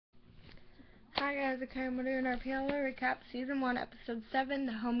Hi guys, okay, we're doing our PLO recap, Season 1, Episode 7,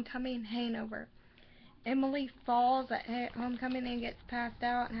 The Homecoming Hangover. Emily falls at homecoming and gets passed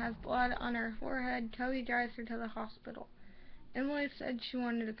out and has blood on her forehead. Toby drives her to the hospital. Emily said she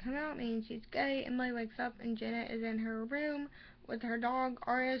wanted to come out, meaning she's gay. Emily wakes up and Jenna is in her room with her dog.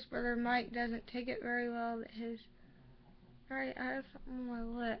 Aria's brother Mike doesn't take it very well that Sorry, I have something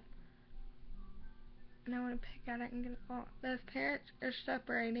on my lip. And I want to pick at it and get it off. Those parents are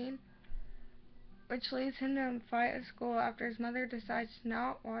separating, which leads him to fight at school after his mother decides to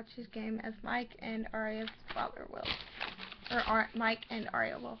not watch his game as Mike and Aria's father will. Mike and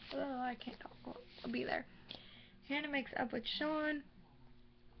Aria will. Oh, I can't talk. I'll be there. Hannah makes up with Sean,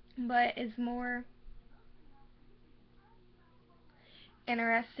 but is more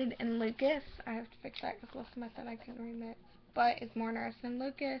interested in Lucas. I have to fix that because last time I said I couldn't remix. But is more interested in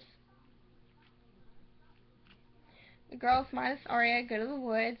Lucas. The girls minus Aria go to the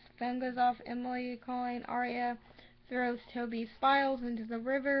woods. The phone goes off. Emily calling Aria throws Toby's files into the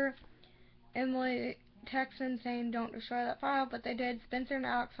river. Emily texts him saying don't destroy that file, but they did. Spencer and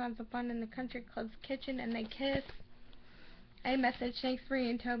Alex find some fun in the country club's kitchen and they kiss. A message, thanks for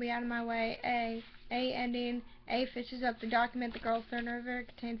bringing Toby out of my way. A ending. A fishes up the document the girls throw in the river.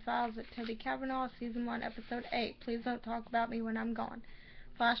 Contains files at Toby Kavanaugh, Season 1, Episode 8. Please don't talk about me when I'm gone.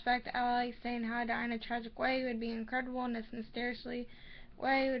 Flashback to Allie saying how to die in a tragic way would be incredible, and this mysteriously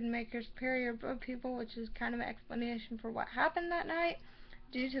way would make her superior above people, which is kind of an explanation for what happened that night.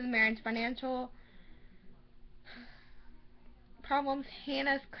 Due to the marriage's financial problems,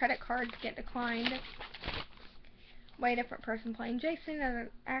 Hannah's credit cards get declined. Way different person playing Jason,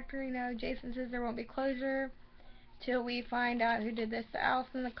 another actor, Jason says there won't be closure till we find out who did this to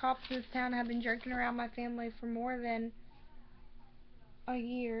Allison. The cops in this town have been jerking around my family for more than a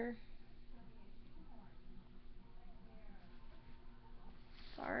year.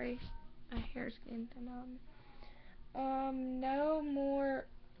 Sorry, my hair's getting thin on. No more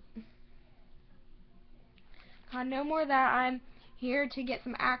that. I'm here to get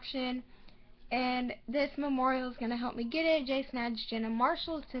some action, and this memorial is going to help me get it. Jason adds Jenna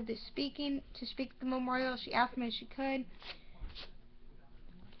Marshall to speak at the memorial. She asked me if she could.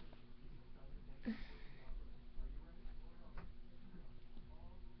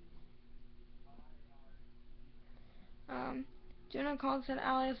 Jenna calls in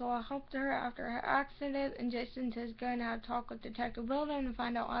Allie as well. Helped her after her accident, and Jason says go and have a talk with Detective Wilden and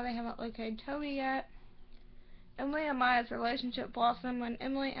find out why they haven't located Toby yet. Emily and Maya's relationship blossomed when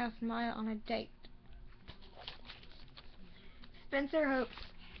Emily asked Maya on a date. Spencer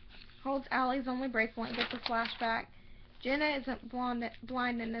holds Allie's only bracelet and gets a flashback. Jenna isn't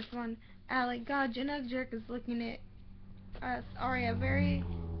blind in this one. Allie, God, Jenna's jerk is looking at us. Aria, very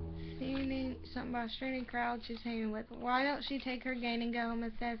seeing something about a straining crowd she's hanging with. Why don't she take her gain and go home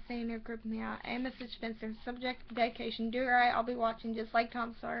instead of seeing her creeping me out? Amos is Spencer. Subject, dedication. Do right, I'll be watching just like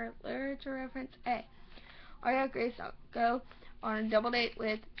Tom Sawyer. Literature reference A. Aria agrees to go on a double date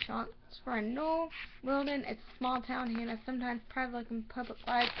with Sean's friend Noel. Wilden, it's a small town, Hannah. Sometimes private and public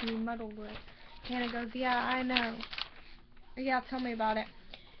lives can be muddled with. Hannah goes, yeah, I know. Yeah, tell me about it.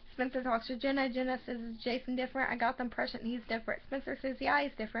 Spencer talks to Jenna. Jenna says, is Jason different? I got the impression he's different. Spencer says, yeah,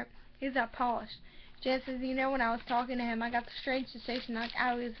 he's different. He's not polished. Jenna says, when I was talking to him, I got the strange sensation like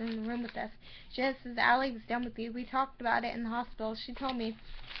Allie was in the room with us. Jenna says, Allie was done with you. We talked about it in the hospital. She told me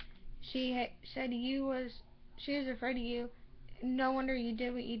she said she was afraid of you. No wonder you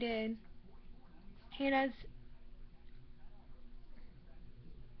did what you did. Hannah's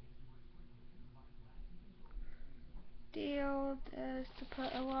deal is to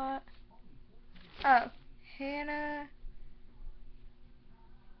put a lot. Oh, Hannah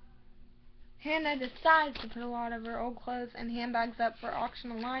decides to put a lot of her old clothes and handbags up for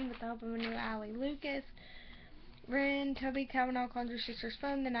auction online with the help of a new Allie. Lucas. When Toby Kavanaugh called her sister's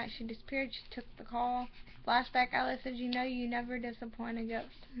phone the night she disappeared, she took the call. Flashback, Alice says, you never disappoint a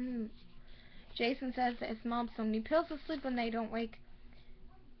ghost. Jason says that his mom so many pills to sleep when they don't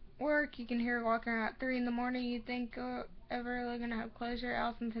work. You can hear her walking around at 3 in the morning. You think ever really gonna have closure?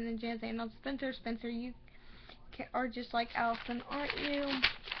 Allison and Jan saying, no, Spencer, you are just like Allison, aren't you?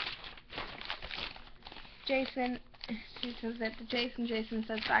 Jason says that to Jason. Jason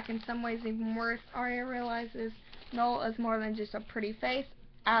says back in some ways even worse. Aria realizes Noel is more than just a pretty face.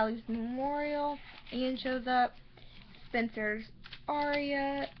 Allie's memorial. Ian shows up. Spencer's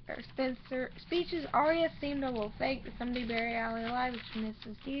speeches. Aria seemed a little fake. Did somebody bury Allie alive? Which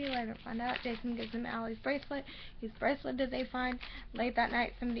Mrs. D later find out. Jason gives him Allie's bracelet. Whose bracelet did they find? Late that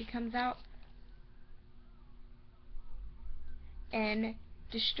night, somebody comes out and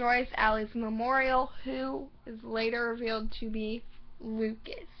destroys Allie's memorial, who is later revealed to be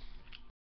Lucas.